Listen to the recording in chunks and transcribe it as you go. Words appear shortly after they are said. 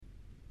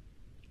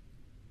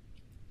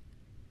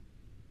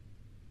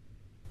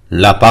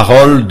La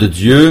parole de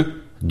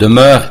Dieu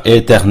demeure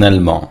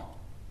éternellement.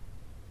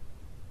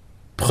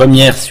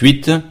 Première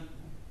suite,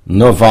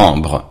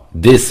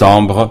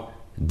 novembre-décembre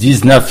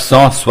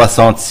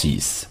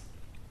 1966.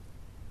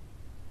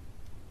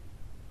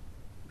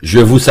 Je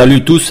vous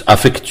salue tous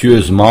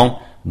affectueusement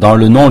dans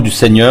le nom du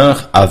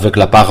Seigneur avec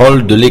la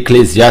parole de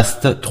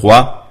l'Ecclésiaste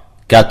 3,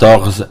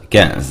 14,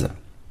 15.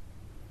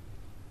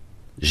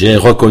 J'ai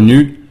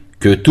reconnu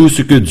que tout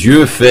ce que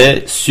Dieu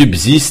fait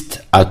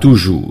subsiste à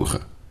toujours.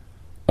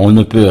 On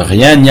ne peut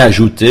rien y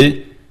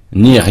ajouter,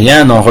 ni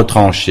rien en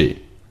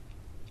retrancher.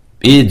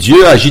 Et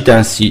Dieu agit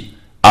ainsi,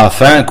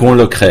 afin qu'on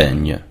le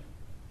craigne.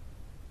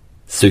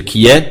 Ce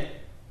qui est,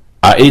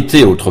 a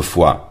été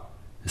autrefois.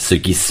 Ce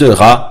qui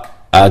sera,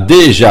 a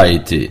déjà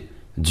été.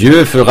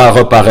 Dieu fera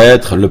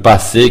reparaître le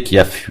passé qui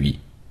a fui.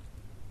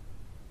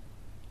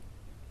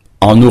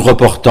 En nous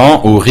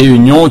reportant aux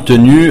réunions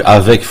tenues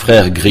avec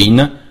frère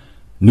Green,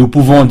 nous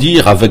pouvons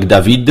dire avec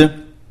David: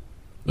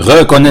 «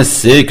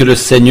 Reconnaissez que le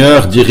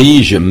Seigneur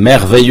dirige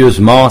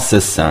merveilleusement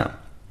ses saints. »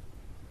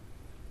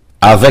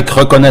 Avec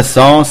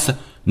reconnaissance,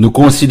 nous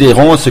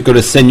considérons ce que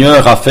le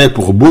Seigneur a fait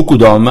pour beaucoup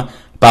d'hommes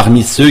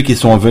parmi ceux qui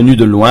sont venus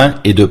de loin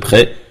et de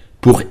près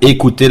pour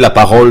écouter la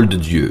parole de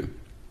Dieu.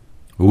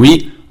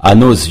 Oui, à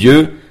nos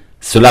yeux,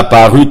 cela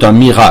parut un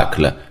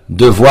miracle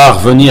de voir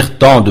venir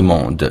tant de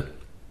monde.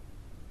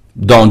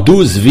 Dans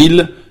 12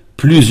 villes,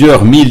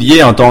 plusieurs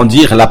milliers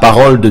entendirent la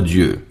parole de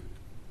Dieu.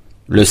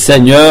 Le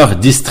Seigneur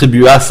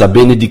distribua sa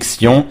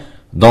bénédiction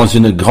dans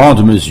une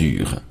grande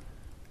mesure.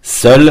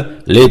 Seule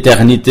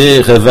l'éternité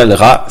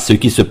révélera ce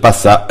qui se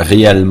passa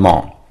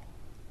réellement.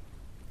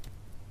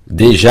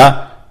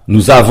 Déjà,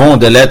 nous avons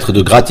des lettres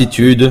de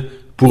gratitude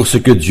pour ce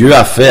que Dieu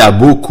a fait à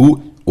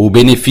beaucoup au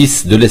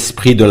bénéfice de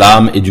l'esprit, de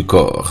l'âme et du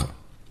corps.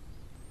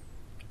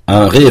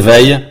 Un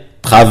réveil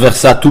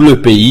traversa tout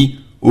le pays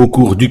au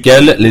cours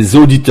duquel les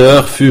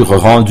auditeurs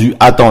furent rendus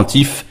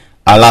attentifs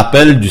à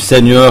l'appel du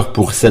Seigneur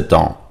pour 7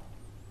 ans.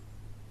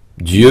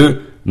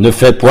 Dieu ne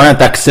fait point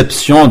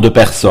acception de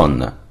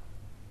personne.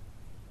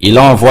 Il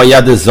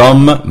envoya des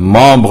hommes,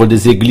 membres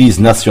des églises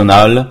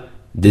nationales,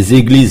 des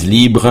églises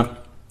libres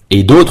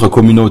et d'autres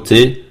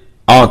communautés,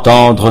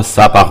 entendre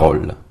sa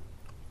parole.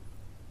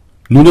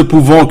 Nous ne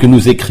pouvons que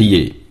nous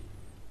écrier: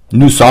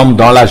 nous sommes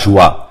dans la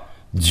joie.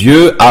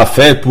 Dieu a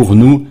fait pour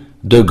nous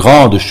de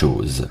grandes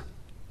choses.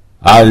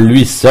 À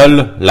lui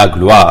seul la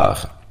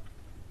gloire.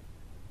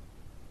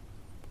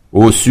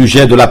 Au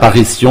sujet de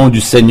l'apparition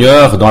du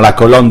Seigneur dans la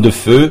colonne de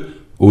feu,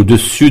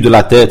 au-dessus de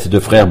la tête de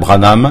frère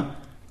Branham,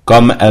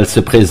 comme elle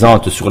se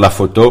présente sur la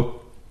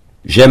photo,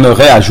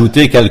 j'aimerais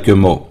ajouter quelques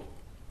mots.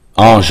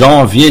 En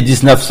janvier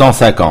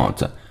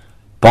 1950,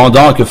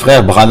 pendant que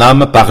frère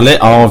Branham parlait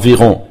à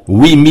environ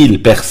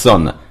 8000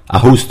 personnes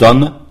à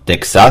Houston,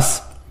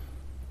 Texas,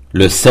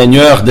 le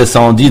Seigneur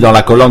descendit dans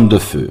la colonne de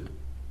feu.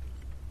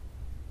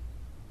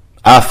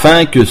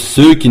 Afin que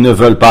ceux qui ne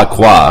veulent pas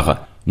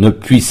croire ne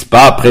puissent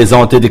pas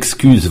présenter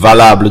d'excuses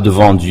valables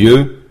devant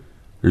Dieu,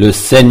 le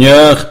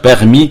Seigneur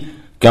permit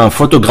qu'un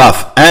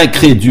photographe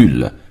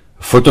incrédule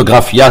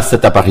photographiât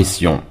cette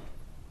apparition.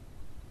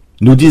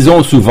 Nous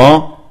disons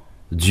souvent: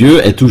 Dieu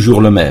est toujours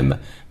le même,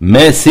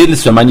 mais s'il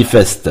se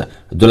manifeste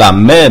de la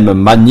même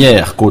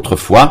manière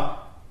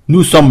qu'autrefois,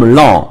 nous sommes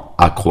lents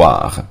à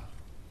croire.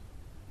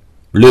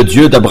 Le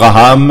Dieu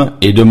d'Abraham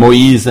et de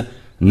Moïse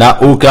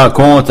n'a aucun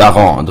compte à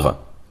rendre.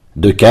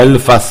 De quelle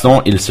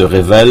façon il se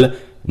révèle,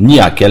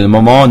 ni à quel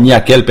moment, ni à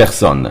quelle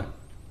personne.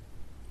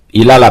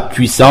 Il a la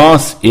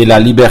puissance et la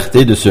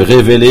liberté de se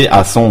révéler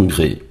à son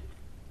gré.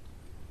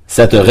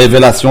 Cette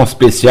révélation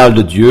spéciale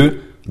de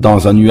Dieu,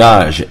 dans un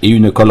nuage et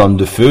une colonne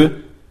de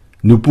feu,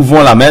 nous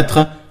pouvons la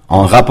mettre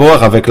en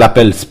rapport avec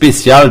l'appel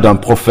spécial d'un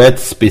prophète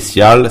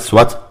spécial,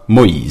 soit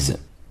Moïse.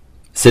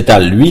 C'est à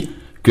lui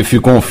que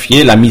fut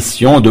confiée la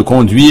mission de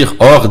conduire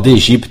hors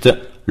d'Égypte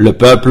le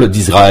peuple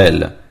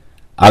d'Israël,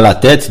 à la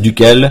tête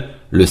duquel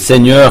le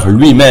Seigneur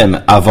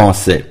lui-même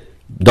avançait,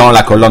 dans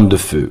la colonne de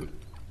feu.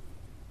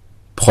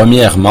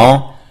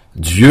 Premièrement,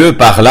 Dieu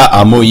parla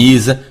à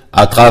Moïse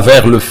à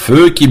travers le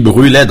feu qui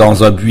brûlait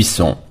dans un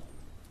buisson.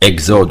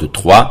 Exode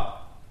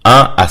 3,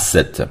 1 à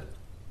 7.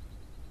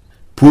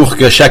 Pour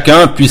que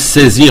chacun puisse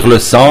saisir le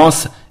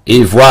sens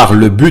et voir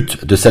le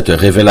but de cette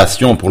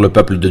révélation pour le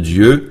peuple de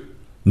Dieu,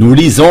 nous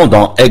lisons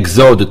dans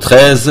Exode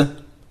 13,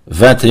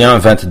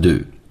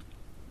 21-22.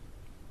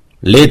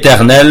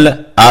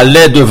 L'Éternel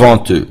allait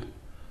devant eux,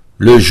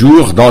 le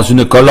jour dans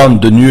une colonne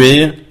de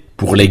nuée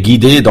pour les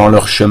guider dans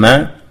leur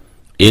chemin,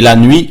 et la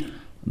nuit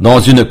dans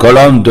une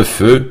colonne de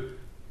feu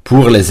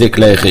pour les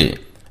éclairer,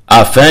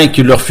 afin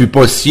qu'il leur fût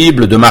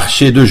possible de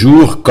marcher de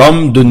jour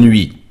comme de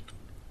nuit.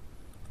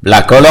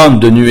 La colonne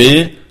de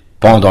nuée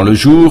pendant le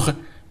jour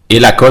et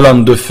la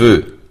colonne de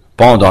feu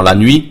pendant la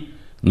nuit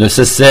ne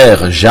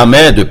cessèrent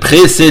jamais de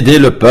précéder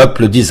le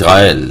peuple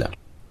d'Israël.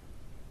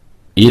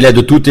 Il est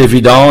de toute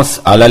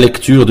évidence à la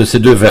lecture de ces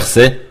 2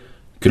 versets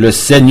que le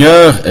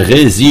Seigneur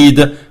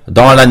réside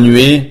dans la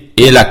nuée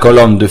et la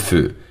colonne de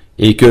feu,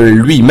 et que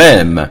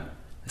lui-même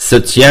se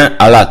tient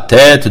à la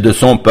tête de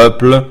son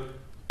peuple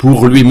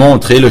pour lui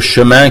montrer le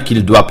chemin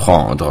qu'il doit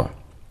prendre.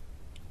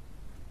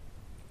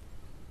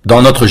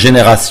 Dans notre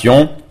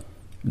génération,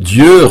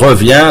 Dieu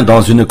revient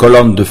dans une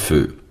colonne de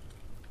feu.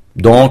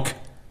 Donc,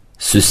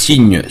 ce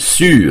signe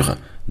sûr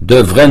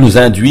devrait nous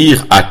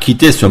induire à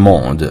quitter ce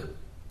monde,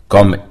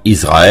 comme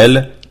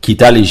Israël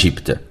quitta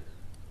l'Égypte,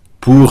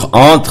 pour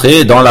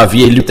entrer dans la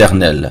vie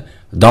éternelle,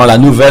 dans la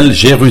nouvelle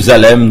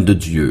Jérusalem de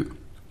Dieu.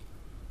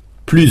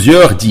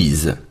 Plusieurs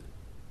disent: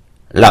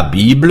 la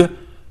Bible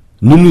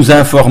ne nous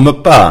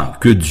informe pas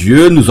que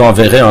Dieu nous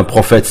enverrait un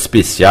prophète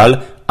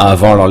spécial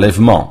avant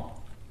l'enlèvement.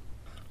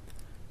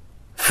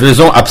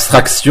 Faisons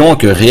abstraction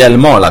que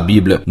réellement la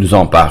Bible nous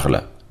en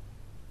parle.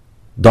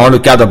 Dans le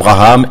cas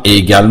d'Abraham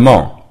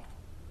également,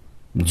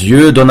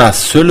 Dieu donna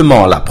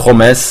seulement la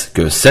promesse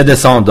que ses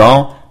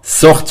descendants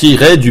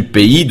sortiraient du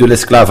pays de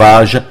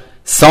l'esclavage,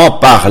 sans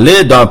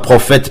parler d'un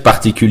prophète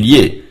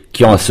particulier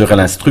qui en serait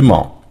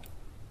l'instrument.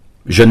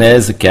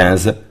 Genèse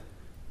 15,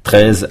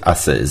 13 à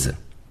 16.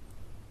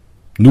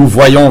 Nous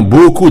voyons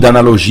beaucoup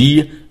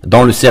d'analogies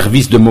dans le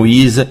service de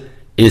Moïse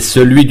et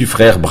celui du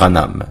frère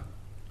Branham.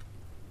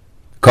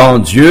 Quand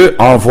Dieu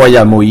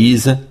envoya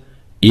Moïse,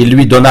 il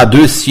lui donna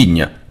 2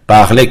 signes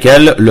par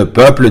lesquels le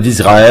peuple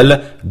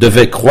d'Israël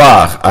devait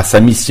croire à sa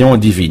mission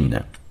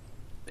divine.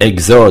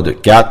 Exode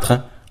 4,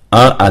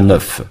 1 à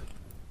 9.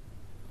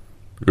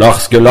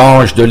 Lorsque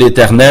l'ange de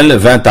l'Éternel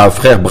vint à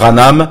frère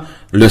Branham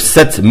le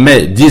 7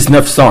 mai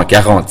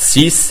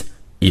 1946,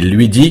 il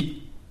lui dit: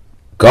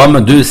 «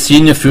 Comme 2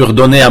 signes furent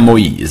donnés à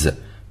Moïse,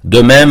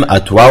 de même à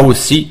toi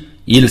aussi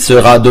il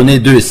sera donné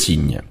 2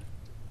 signes.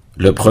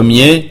 Le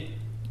premier,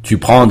 tu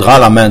prendras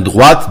la main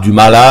droite du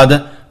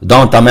malade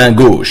dans ta main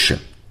gauche.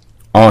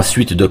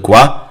 Ensuite de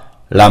quoi,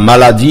 la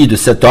maladie de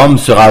cet homme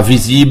sera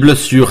visible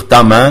sur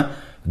ta main,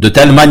 de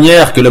telle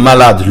manière que le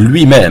malade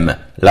lui-même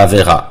la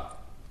verra.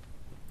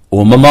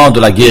 Au moment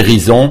de la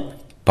guérison,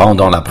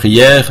 pendant la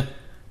prière,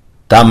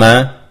 ta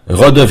main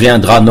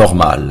redeviendra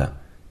normale,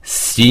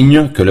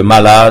 signe que le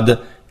malade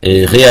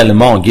est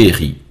réellement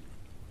guéri. »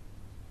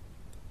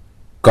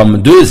 Comme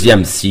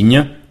 2e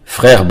signe,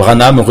 frère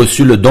Branham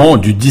reçut le don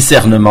du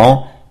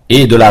discernement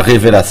et de la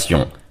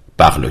révélation,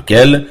 par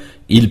lequel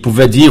il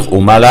pouvait dire aux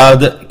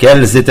malades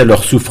quelles étaient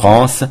leurs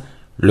souffrances,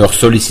 leurs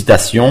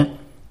sollicitations,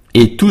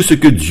 et tout ce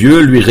que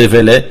Dieu lui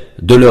révélait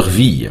de leur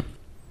vie.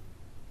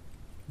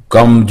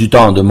 Comme du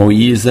temps de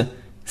Moïse,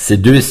 ces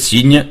 2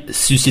 signes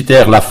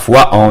suscitèrent la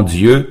foi en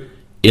Dieu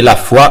et la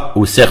foi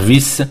au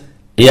service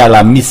et à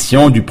la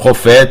mission du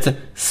prophète,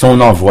 son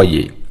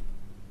envoyé.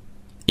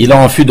 Il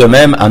en fut de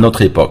même à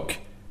notre époque.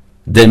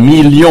 Des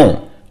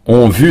millions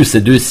ont vu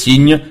ces 2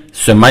 signes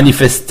se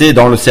manifester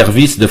dans le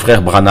service de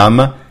frère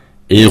Branham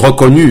et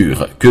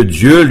reconnurent que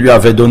Dieu lui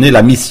avait donné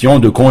la mission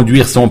de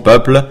conduire son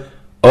peuple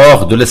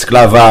hors de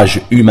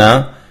l'esclavage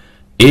humain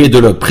et de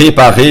le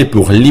préparer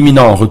pour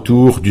l'imminent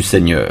retour du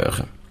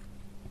Seigneur.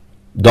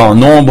 Dans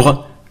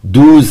Nombre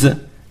 12,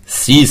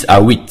 6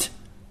 à 8,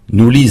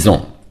 nous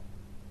lisons: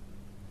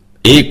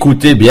 «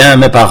 Écoutez bien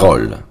mes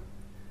paroles.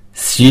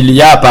 S'il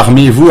y a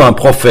parmi vous un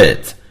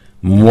prophète,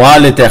 moi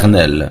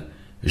l'Éternel,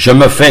 je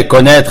me fais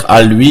connaître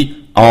à lui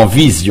en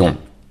vision.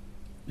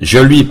 Je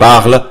lui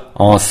parle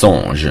en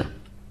songe.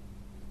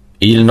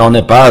 Il n'en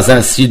est pas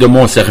ainsi de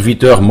mon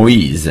serviteur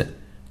Moïse,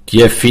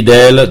 qui est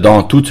fidèle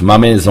dans toute ma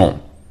maison.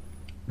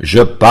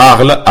 Je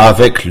parle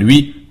avec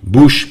lui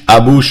bouche à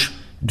bouche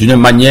d'une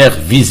manière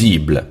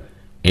visible,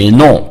 et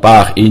non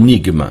par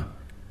énigme,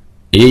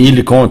 et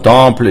il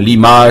contemple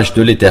l'image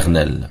de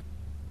l'Éternel. »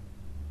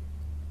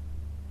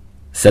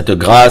 Cette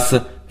grâce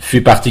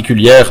fut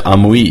particulière à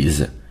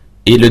Moïse,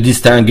 et le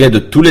distinguait de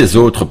tous les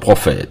autres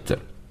prophètes.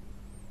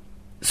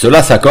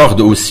 Cela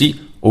s'accorde aussi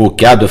au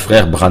cas de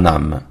frère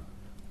Branham.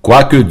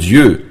 Quoique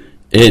Dieu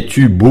ait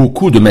eu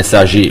beaucoup de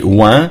messagers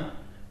oints,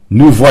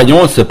 nous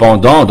voyons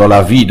cependant dans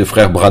la vie de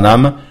frère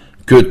Branham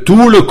que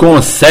tout le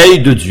conseil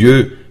de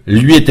Dieu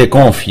lui était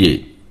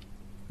confié,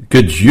 que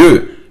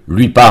Dieu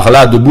lui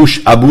parla de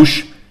bouche à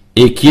bouche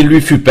et qu'il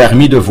lui fut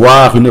permis de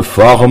voir une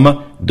forme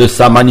de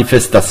sa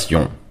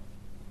manifestation.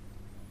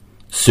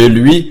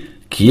 Celui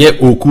qui est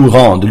au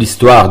courant de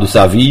l'histoire de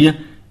sa vie,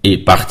 et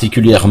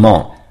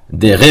particulièrement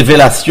des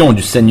révélations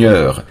du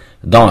Seigneur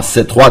dans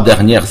ces 3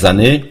 dernières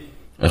années,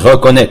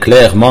 reconnaît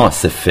clairement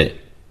ces faits.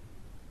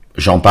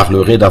 J'en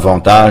parlerai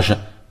davantage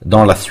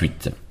dans la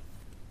suite.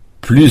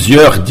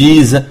 Plusieurs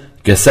disent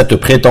que cette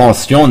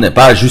prétention n'est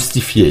pas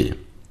justifiée.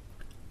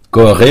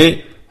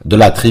 Corée, de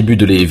la tribu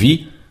de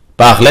Lévi,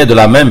 parlait de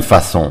la même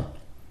façon.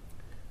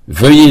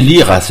 Veuillez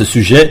lire à ce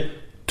sujet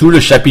tout le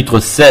chapitre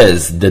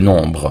 16 des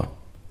Nombres.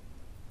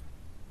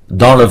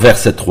 Dans le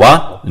verset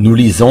 3, nous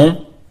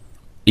lisons: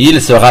 «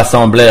 Ils se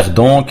rassemblèrent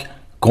donc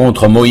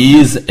contre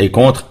Moïse et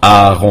contre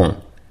Aaron,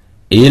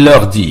 et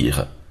leur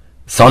dirent: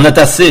 C'en est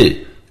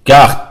assez,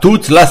 car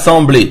toute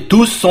l'assemblée,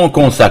 tous sont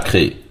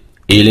consacrés,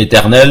 et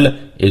l'Éternel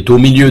est au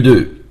milieu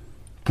d'eux.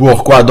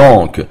 Pourquoi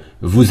donc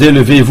vous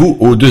élevez-vous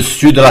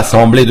au-dessus de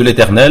l'assemblée de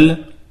l'Éternel? »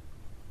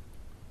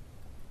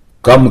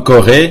 Comme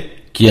Corée,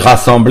 qui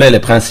rassemblait les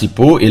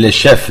principaux et les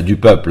chefs du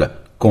peuple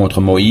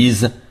contre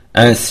Moïse,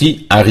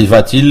 Ainsi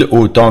arriva-t-il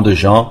au temps de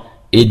Jean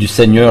et du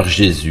Seigneur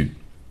Jésus.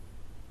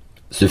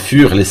 Ce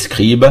furent les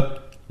scribes,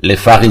 les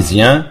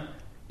pharisiens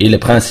et les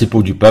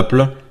principaux du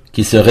peuple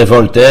qui se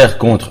révoltèrent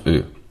contre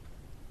eux.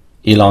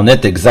 Il en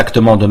est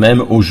exactement de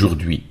même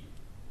aujourd'hui.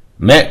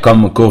 Mais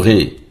comme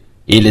Corée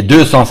et les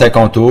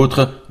 250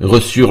 autres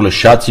reçurent le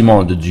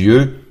châtiment de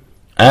Dieu,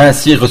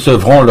 ainsi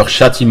recevront leur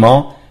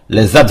châtiment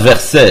les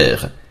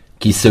adversaires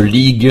qui se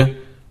liguent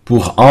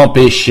pour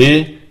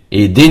empêcher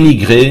et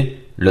dénigrer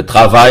le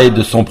travail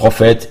de son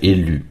prophète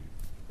élu.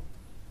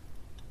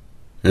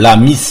 La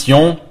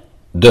mission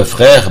de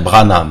frère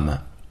Branham.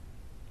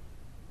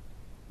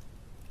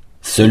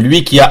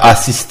 Celui qui a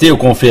assisté aux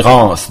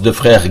conférences de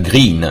frère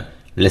Green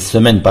les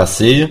semaines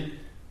passées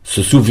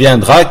se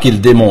souviendra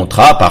qu'il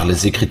démontra par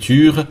les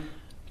Écritures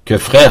que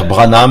frère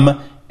Branham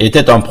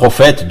était un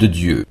prophète de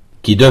Dieu,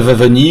 qui devait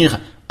venir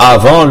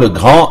avant le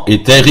grand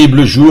et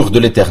terrible jour de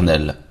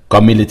l'Éternel,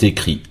 comme il est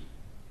écrit.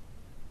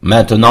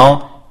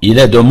 Maintenant, il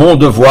est de mon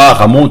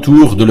devoir à mon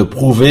tour de le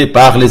prouver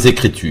par les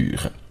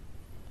Écritures.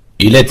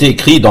 Il est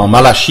écrit dans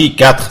Malachie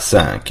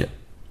 4:5.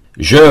 «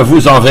 Je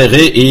vous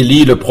enverrai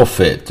Élie le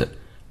prophète,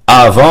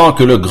 avant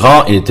que le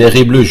grand et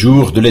terrible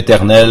jour de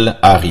l'Éternel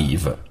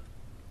arrive. »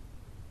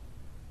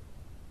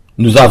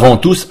 Nous avons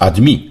tous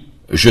admis,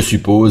 je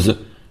suppose,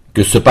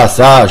 que ce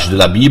passage de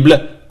la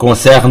Bible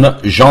concerne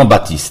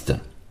Jean-Baptiste.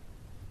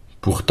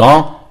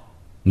 Pourtant,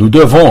 nous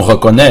devons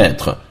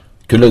reconnaître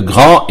que le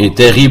grand et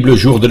terrible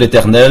jour de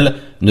l'Éternel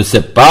ne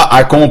s'est pas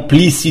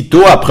accompli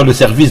sitôt après le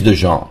service de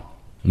Jean,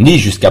 ni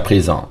jusqu'à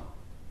présent.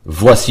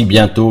 Voici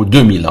bientôt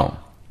 2000 ans.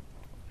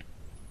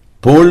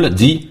 Paul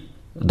dit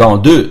dans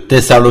 2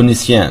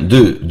 Thessaloniciens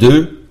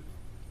 2:2,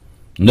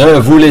 « Ne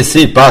vous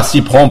laissez pas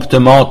si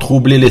promptement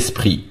troubler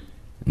l'esprit,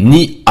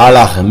 ni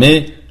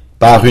alarmer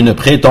par une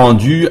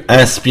prétendue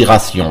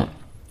inspiration,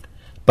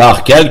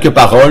 par quelques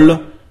paroles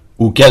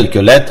ou quelques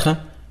lettres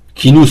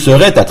qui nous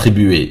seraient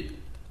attribuées,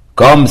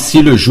 comme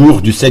si le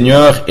jour du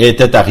Seigneur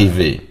était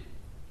arrivé. »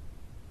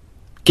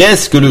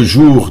 Qu'est-ce que le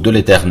jour de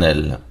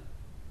l'Éternel?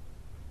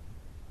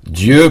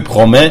 Dieu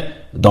promet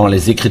dans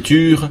les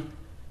Écritures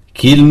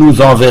qu'il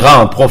nous enverra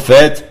un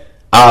prophète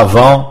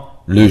avant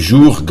le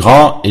jour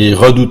grand et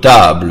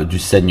redoutable du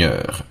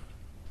Seigneur.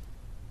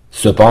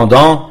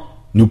 Cependant,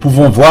 nous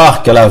pouvons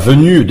voir qu'à la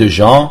venue de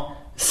Jean,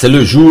 c'est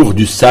le jour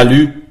du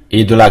salut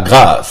et de la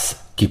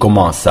grâce qui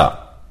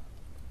commença,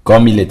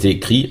 comme il est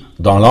écrit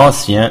dans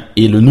l'Ancien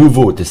et le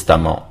Nouveau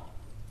Testament,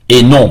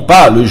 et non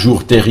pas le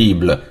jour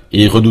terrible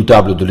et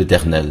redoutable de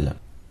l'Éternel.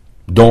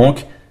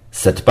 Donc,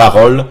 cette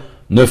parole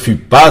ne fut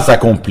pas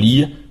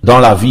accomplie dans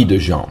la vie de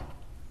Jean.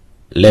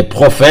 Les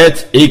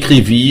prophètes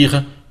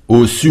écrivirent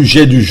au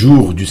sujet du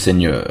jour du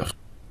Seigneur.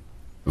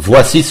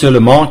 Voici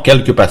seulement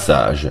quelques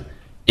passages.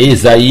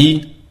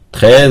 Ésaïe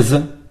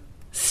 13,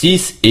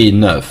 6 et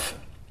 9.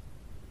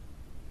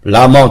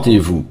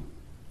 Lamentez-vous,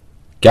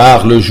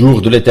 car le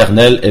jour de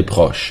l'Éternel est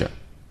proche.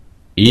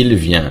 Il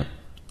vient,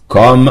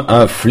 comme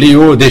un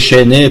fléau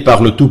déchaîné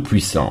par le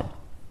Tout-Puissant.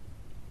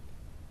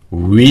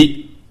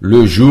 Oui,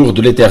 le jour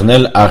de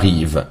l'Éternel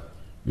arrive,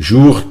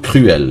 jour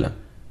cruel,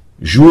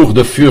 jour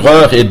de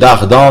fureur et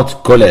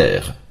d'ardente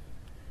colère,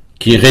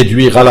 qui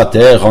réduira la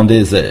terre en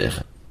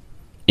désert,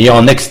 et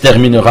en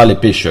exterminera les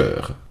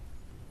pécheurs.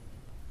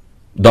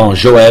 Dans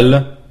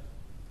Joël,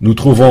 nous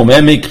trouvons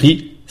même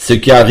écrit ce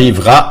qui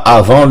arrivera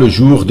avant le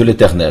jour de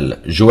l'Éternel.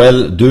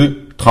 Joël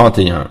 2,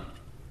 31.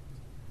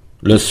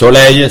 Le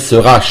soleil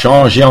sera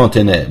changé en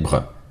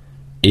ténèbres,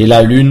 et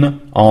la lune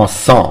en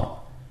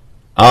sang,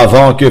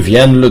 avant que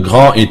vienne le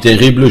grand et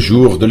terrible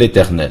jour de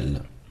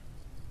l'Éternel.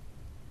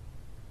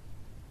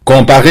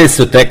 Comparez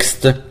ce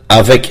texte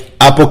avec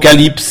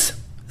Apocalypse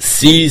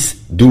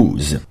 6,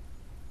 12.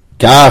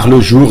 Car le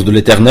jour de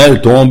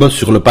l'Éternel tombe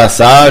sur le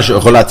passage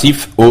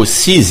relatif au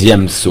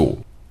 6e sceau.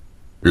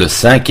 Le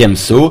 5e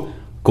sceau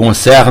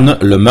concerne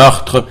le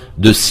meurtre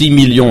de 6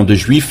 millions de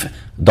Juifs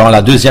dans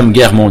la Deuxième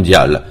Guerre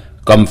mondiale,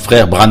 comme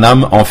frère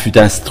Branham en fut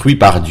instruit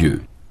par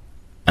Dieu.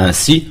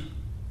 Ainsi,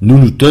 nous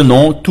nous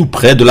tenons tout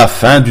près de la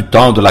fin du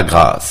temps de la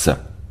grâce.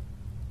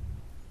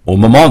 Au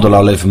moment de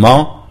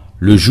l'enlèvement,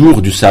 le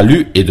jour du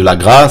salut et de la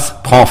grâce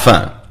prend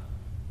fin,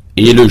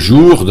 et le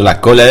jour de la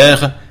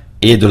colère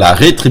et de la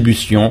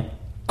rétribution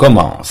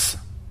commence.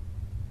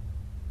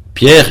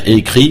 Pierre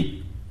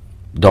écrit,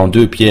 dans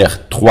 2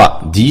 Pierre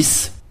 3,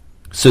 10,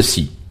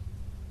 ceci.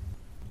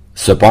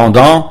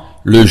 Cependant,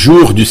 le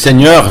jour du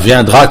Seigneur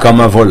viendra comme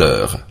un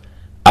voleur.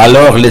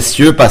 Alors les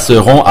cieux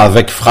passeront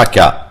avec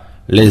fracas,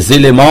 les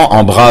éléments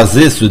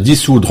embrasés se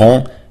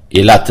dissoudront,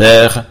 et la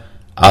terre,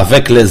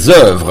 avec les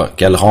œuvres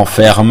qu'elle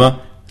renferme,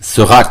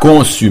 sera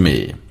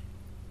consumée.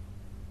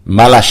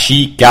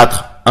 Malachie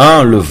 4,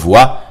 1 le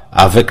voit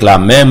avec la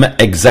même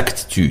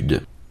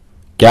exactitude.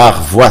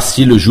 Car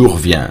voici le jour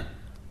vient,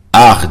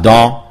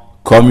 ardent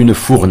comme une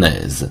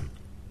fournaise.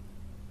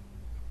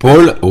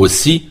 Paul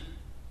aussi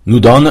nous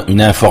donne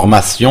une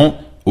information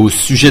au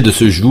sujet de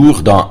ce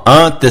jour dans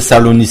 1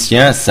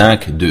 Thessaloniciens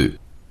 5, 2.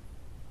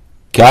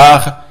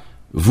 Car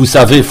vous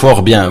savez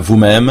fort bien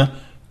vous-même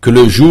que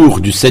le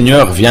jour du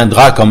Seigneur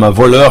viendra comme un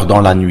voleur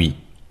dans la nuit.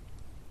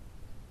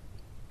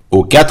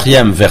 Au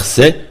 4e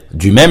verset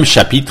du même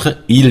chapitre,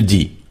 il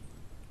dit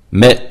 «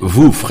 Mais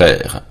vous,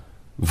 frères,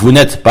 vous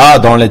n'êtes pas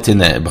dans les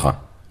ténèbres,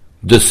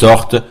 de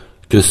sorte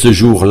que ce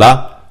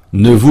jour-là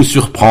ne vous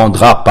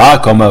surprendra pas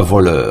comme un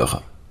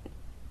voleur. »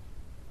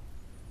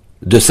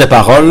 De ces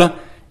paroles,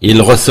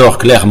 il ressort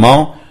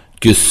clairement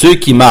que ceux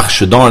qui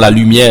marchent dans la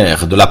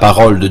lumière de la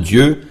parole de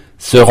Dieu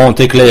seront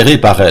éclairés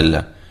par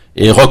elle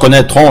et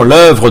reconnaîtront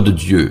l'œuvre de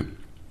Dieu.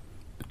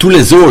 Tous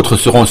les autres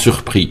seront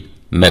surpris,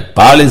 mais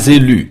pas les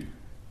élus,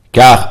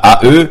 car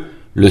à eux,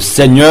 le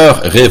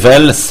Seigneur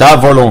révèle sa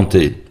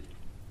volonté.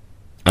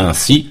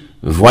 Ainsi,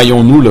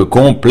 voyons-nous le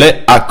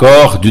complet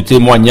accord du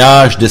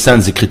témoignage des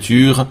Saintes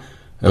Écritures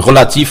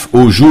relatif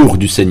au jour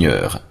du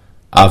Seigneur,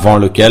 avant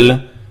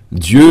lequel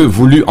Dieu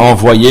voulut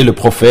envoyer le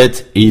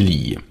prophète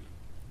Élie.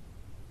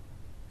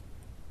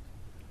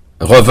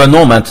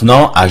 Revenons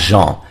maintenant à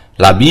Jean,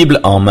 la Bible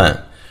en main,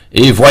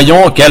 et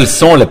voyons quels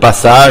sont les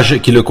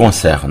passages qui le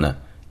concernent.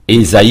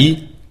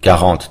 Ésaïe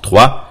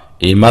 43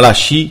 et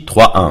Malachie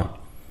 3.1.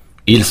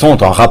 Ils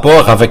sont en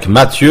rapport avec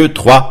Matthieu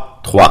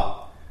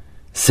 3.3.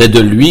 C'est de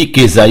lui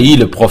qu'Ésaïe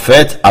le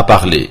prophète a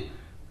parlé,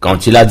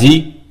 quand il a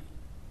dit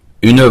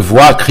 « Une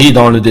voix crie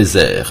dans le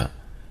désert,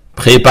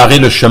 préparez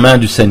le chemin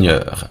du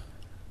Seigneur,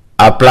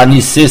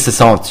 aplanissez ses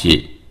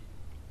sentiers. »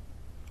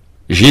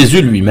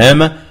 Jésus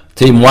lui-même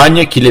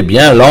témoigne qu'il est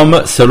bien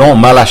l'homme selon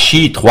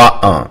Malachie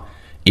 3.1.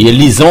 Et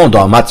lisons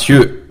dans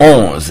Matthieu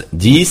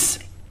 11.10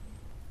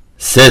 «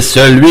 C'est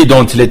celui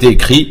dont il est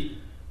écrit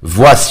 «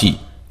 Voici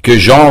que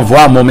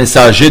j'envoie mon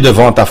messager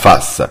devant ta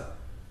face,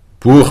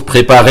 pour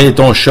préparer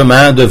ton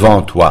chemin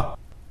devant toi. »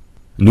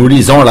 Nous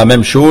lisons la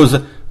même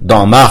chose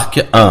dans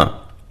Marc 1,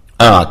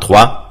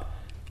 1-3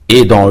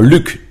 et dans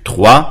Luc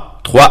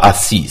 3,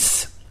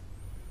 3-6.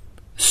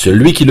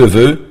 Celui qui le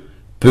veut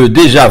peut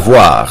déjà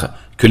voir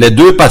que les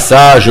deux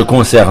passages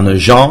concernent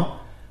Jean,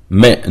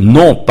 mais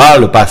non pas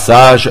le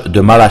passage de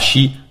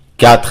Malachie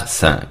 4,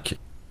 5.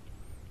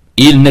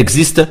 Il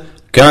n'existe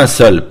qu'un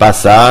seul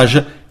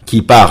passage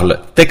qui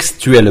parle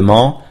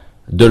textuellement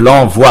de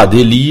l'envoi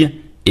d'Élie,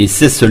 et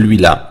c'est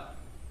celui-là.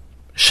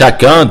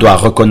 Chacun doit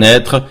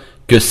reconnaître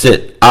que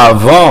c'est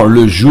avant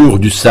le jour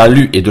du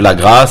salut et de la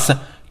grâce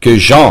que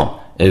Jean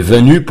est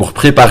venu pour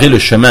préparer le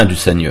chemin du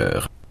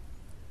Seigneur.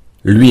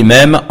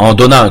 Lui-même en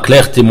donna un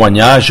clair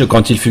témoignage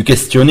quand il fut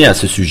questionné à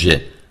ce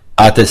sujet,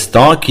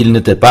 attestant qu'il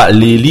n'était pas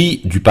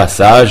l'Élie du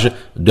passage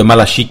de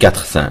Malachie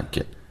 4,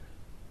 5.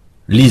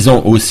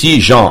 Lisons aussi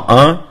Jean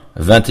 1,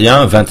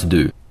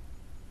 21-22.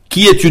 «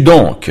 Qui es-tu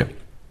donc »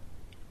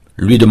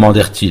 lui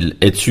demandèrent-ils.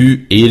 «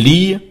 Es-tu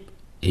Élie »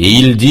 Et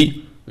il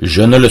dit «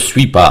 Je ne le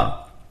suis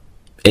pas. »«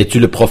 Es-tu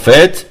le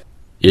prophète »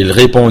 Il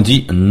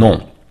répondit «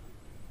 Non. »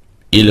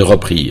 Ils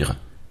reprirent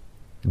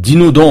 «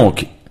 Dis-nous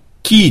donc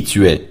qui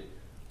tu es,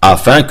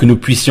 afin que nous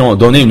puissions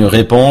donner une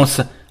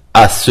réponse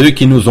à ceux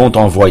qui nous ont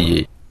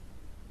envoyés. »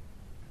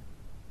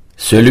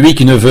 Celui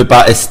qui ne veut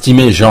pas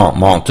estimer Jean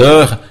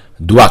menteur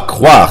doit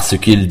croire ce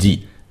qu'il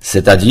dit,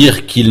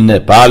 c'est-à-dire qu'il n'est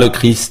pas le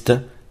Christ,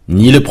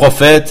 ni le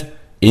prophète,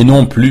 et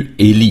non plus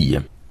Élie.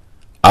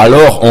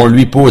 Alors on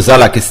lui posa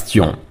la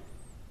question.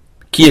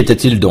 Qui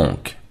était-il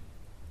donc?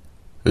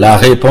 La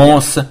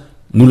réponse,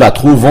 nous la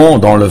trouvons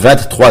dans le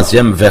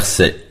 23e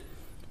verset.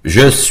 «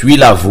 Je suis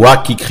la voix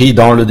qui crie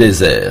dans le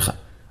désert.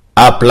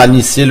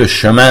 Aplanissez le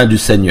chemin du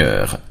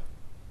Seigneur. »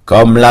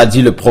 Comme l'a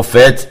dit le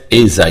prophète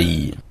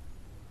Ésaïe.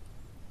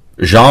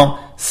 Jean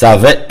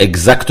savait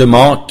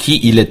exactement qui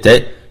il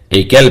était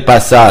et quel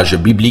passage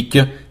biblique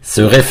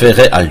se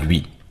référait à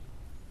lui.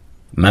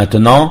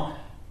 Maintenant,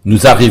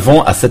 nous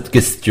arrivons à cette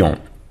question.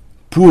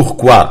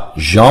 Pourquoi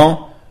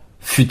Jean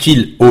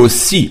fut-il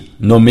aussi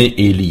nommé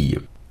Élie?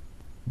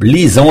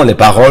 Lisons les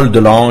paroles de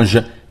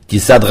l'ange qui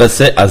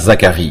s'adressait à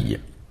Zacharie.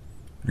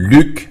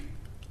 Luc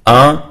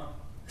 1,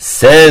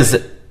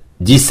 16,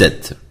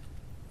 17.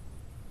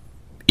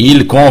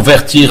 Il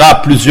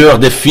convertira plusieurs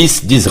des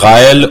fils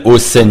d'Israël au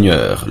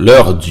Seigneur,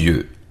 leur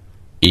Dieu.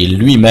 Et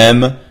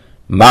lui-même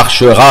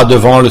marchera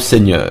devant le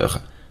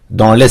Seigneur,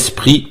 dans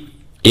l'esprit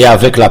et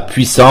avec la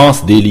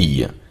puissance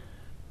d'Élie,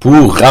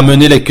 pour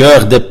ramener les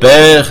cœurs des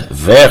pères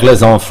vers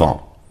les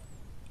enfants,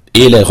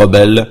 et les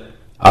rebelles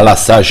à la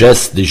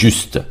sagesse des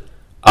justes,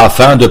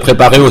 afin de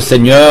préparer au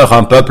Seigneur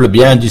un peuple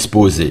bien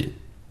disposé.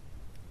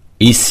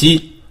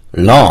 Ici,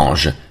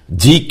 l'ange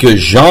dit que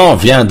Jean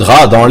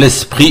viendra dans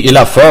l'esprit et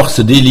la force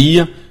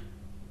d'Élie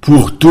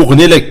pour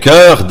tourner les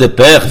cœurs des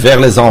pères vers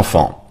les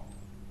enfants.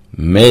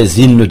 Mais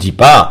il ne dit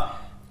pas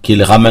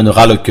qu'il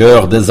ramènera le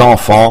cœur des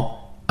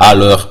enfants à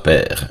leur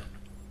père.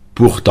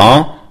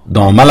 Pourtant,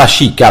 dans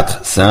Malachie 4,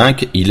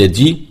 5, il est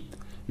dit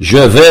 « Je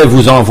vais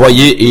vous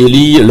envoyer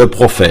Élie le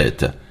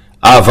prophète,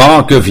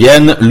 avant que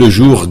vienne le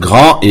jour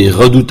grand et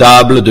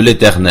redoutable de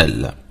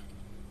l'Éternel.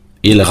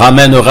 Il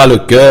ramènera le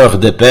cœur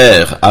des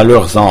pères à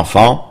leurs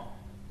enfants,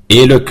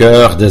 et le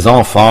cœur des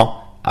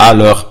enfants à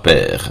leur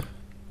père. »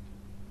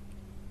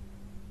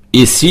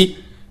 Ici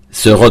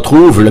se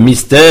retrouve le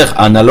mystère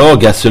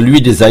analogue à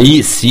celui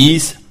d'Ésaïe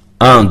 6,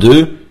 1,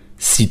 2,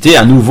 cité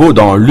à nouveau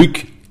dans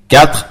Luc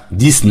 4,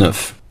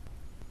 19,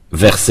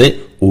 verset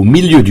au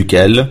milieu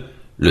duquel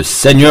le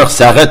Seigneur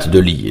s'arrête de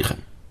lire.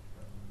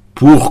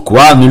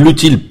 Pourquoi ne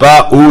lut-il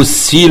pas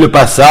aussi le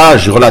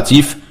passage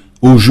relatif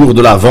au jour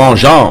de la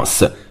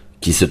vengeance,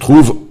 qui se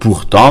trouve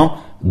pourtant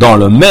dans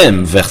le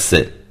même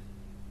verset?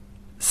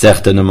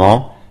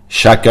 Certainement,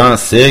 chacun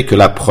sait que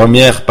la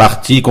première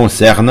partie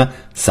concerne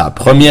sa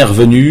première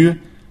venue,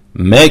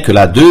 mais que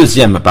la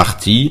deuxième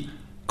partie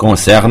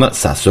concerne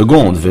sa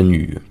seconde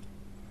venue.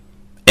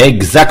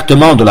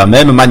 Exactement de la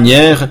même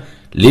manière,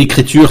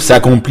 l'Écriture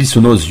s'accomplit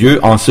sous nos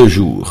yeux en ce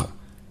jour.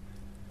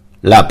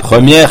 La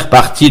première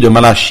partie de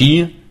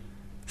Malachie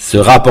se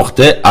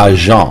rapportait à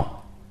Jean,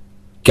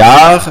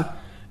 car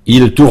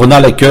il tourna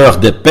les cœurs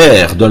des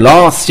pères de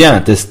l'Ancien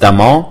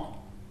Testament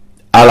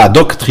à la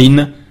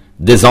doctrine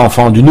des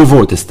enfants du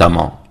Nouveau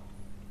Testament.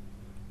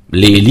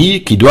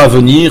 L'Élie, qui doit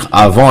venir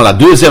avant la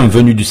deuxième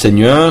venue du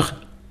Seigneur,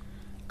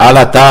 a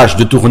la tâche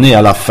de tourner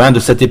à la fin de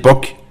cette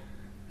époque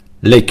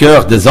les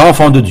cœurs des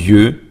enfants de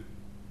Dieu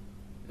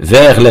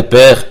vers les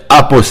pères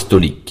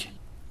apostoliques.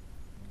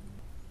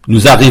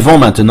 Nous arrivons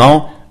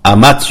maintenant à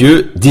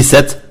Matthieu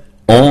 17,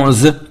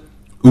 11,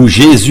 où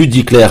Jésus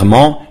dit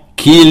clairement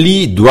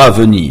qu'Élie doit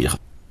venir,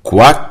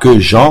 quoique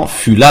Jean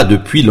fût là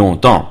depuis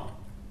longtemps.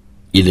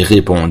 Il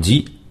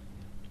répondit,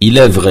 « Il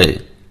est vrai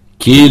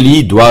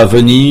qu'Élie doit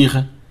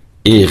venir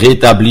et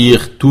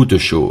rétablir toutes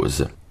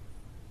choses. »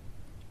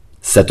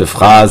 Cette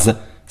phrase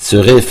se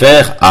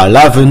réfère à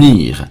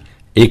l'avenir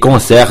et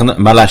concerne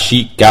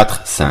Malachie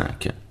 4,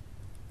 5.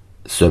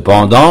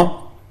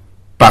 Cependant,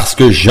 parce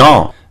que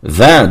Jean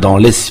vint dans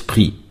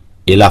l'esprit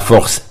et la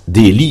force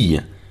d'Élie,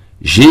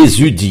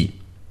 Jésus dit,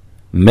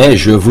 « Mais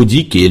je vous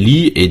dis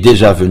qu'Élie est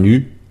déjà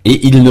venu,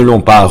 et ils ne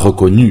l'ont pas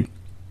reconnu. »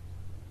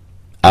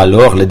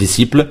 Alors les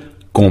disciples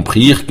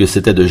comprirent que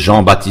c'était de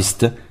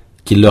Jean-Baptiste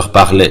qu'il leur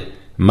parlait.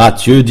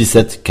 Matthieu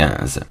 17,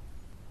 15.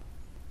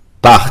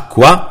 Par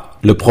quoi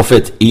le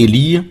prophète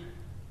Élie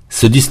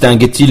se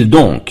distinguait-il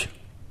donc?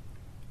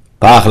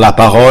 Par la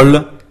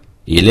parole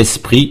et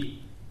l'esprit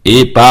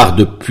et par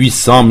de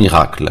puissants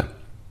miracles.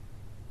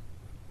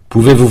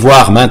 Pouvez-vous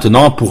voir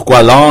maintenant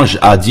pourquoi l'ange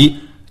a dit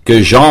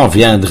que Jean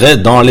viendrait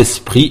dans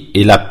l'esprit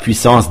et la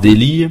puissance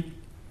d'Élie?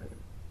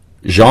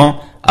 Jean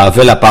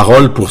avait la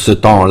parole pour ce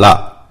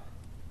temps-là,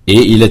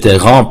 et il était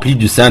rempli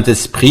du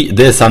Saint-Esprit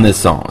dès sa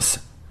naissance,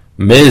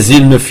 mais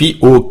il ne fit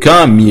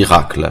aucun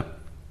miracle.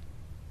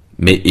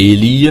 Mais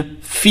Élie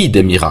fit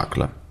des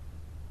miracles.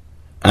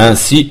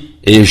 Ainsi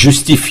est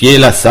justifiée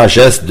la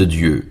sagesse de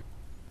Dieu.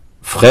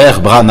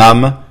 Frère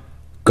Branham,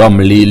 comme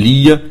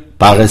l'Élie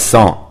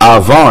paraissant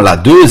avant la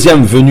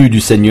deuxième venue du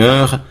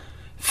Seigneur,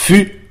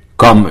 fut,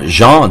 comme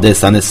Jean dès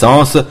sa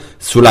naissance,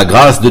 sous la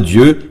grâce de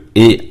Dieu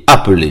et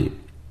appelé.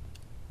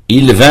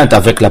 Il vint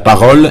avec la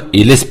parole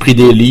et l'esprit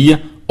d'Élie,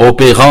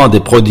 opérant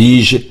des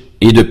prodiges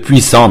et de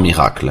puissants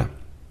miracles.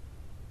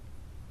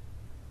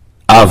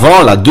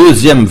 Avant la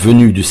deuxième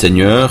venue du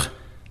Seigneur,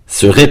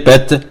 se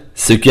répète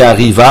ce qui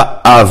arriva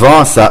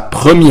avant sa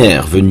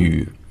première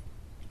venue.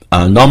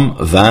 Un homme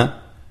vint,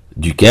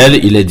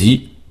 duquel il est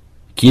dit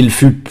qu'il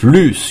fut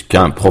plus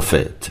qu'un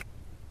prophète.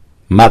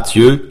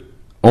 Matthieu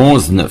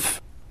 11,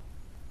 9.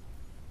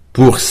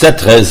 Pour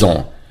cette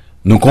raison,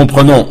 nous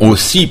comprenons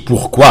aussi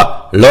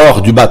pourquoi,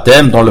 lors du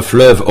baptême dans le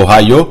fleuve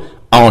Ohio,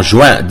 en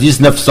juin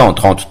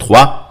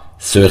 1933,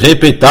 se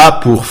répéta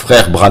pour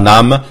frère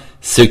Branham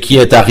ce qui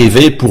est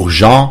arrivé pour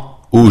Jean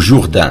au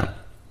Jourdain.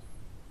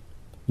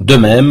 De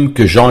même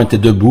que Jean était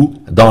debout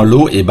dans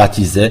l'eau et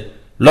baptisait,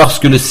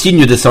 lorsque le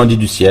signe descendit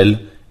du ciel,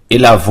 et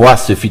la voix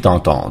se fit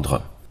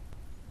entendre.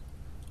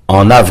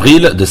 En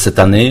avril de cette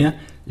année,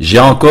 j'ai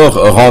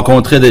encore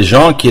rencontré des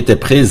gens qui étaient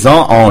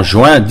présents en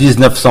juin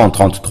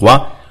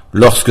 1933,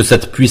 lorsque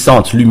cette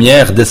puissante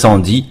lumière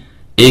descendit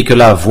et que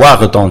la voix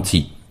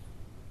retentit.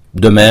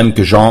 De même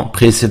que Jean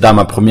précéda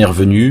ma première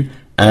venue,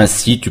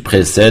 ainsi tu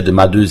précèdes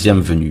ma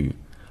deuxième venue.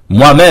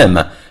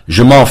 Moi-même,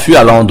 je m'en fus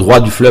à l'endroit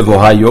du fleuve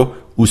Ohio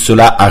où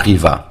cela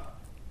arriva.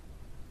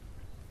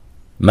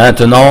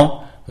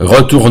 Maintenant,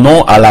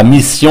 retournons à la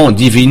mission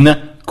divine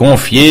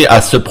confiée à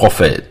ce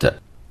prophète.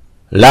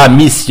 La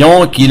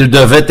mission qu'il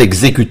devait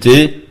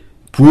exécuter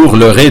pour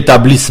le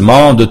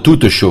rétablissement de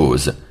toutes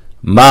choses.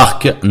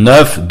 Marc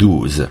 9,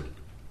 12.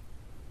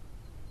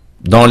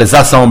 Dans les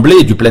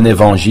assemblées du plein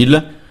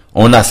évangile,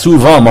 on a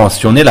souvent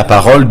mentionné la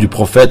parole du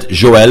prophète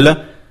Joël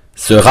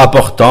se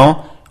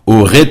rapportant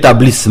au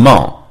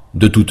rétablissement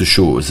de toutes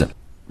choses.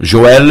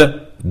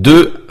 Joël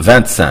 2,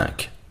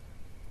 25.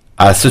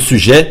 À ce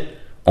sujet,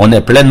 on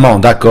est pleinement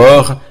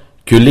d'accord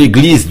que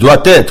l'Église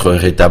doit être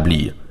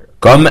rétablie,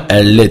 comme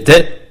elle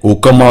l'était au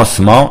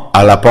commencement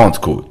à la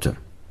Pentecôte.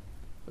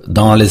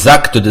 Dans les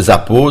Actes des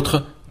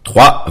Apôtres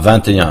 3,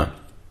 21,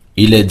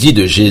 il est dit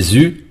de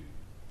Jésus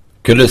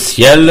que le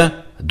ciel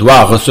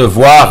doit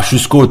recevoir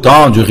jusqu'au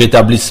temps du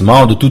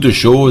rétablissement de toutes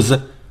choses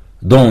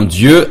dont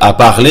Dieu a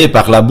parlé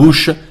par la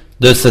bouche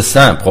de ce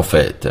saint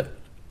prophète.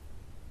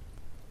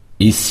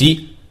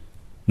 Ici,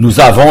 nous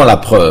avons la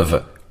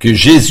preuve que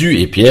Jésus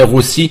et Pierre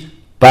aussi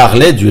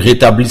parlaient du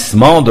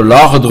rétablissement de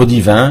l'ordre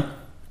divin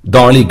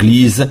dans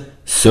l'Église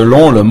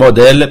selon le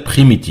modèle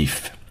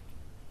primitif.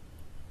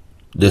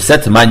 De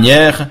cette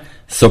manière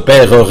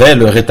s'opérerait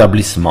le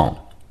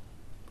rétablissement.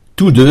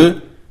 Tous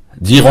deux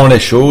diront les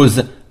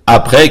choses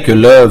après que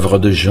l'œuvre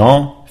de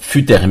Jean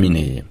fut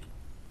terminée.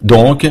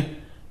 Donc,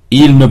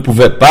 il ne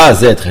pouvait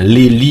pas être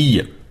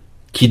l'Élie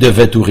qui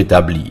devait tout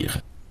rétablir.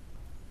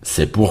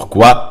 C'est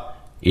pourquoi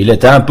il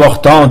est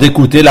important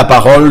d'écouter la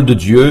parole de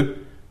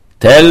Dieu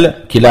telle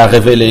qu'il a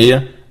révélée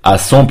à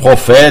son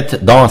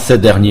prophète dans ces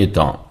derniers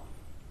temps,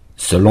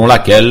 selon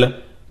laquelle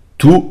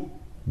tout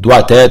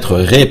doit être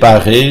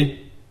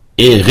réparé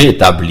et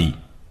rétabli.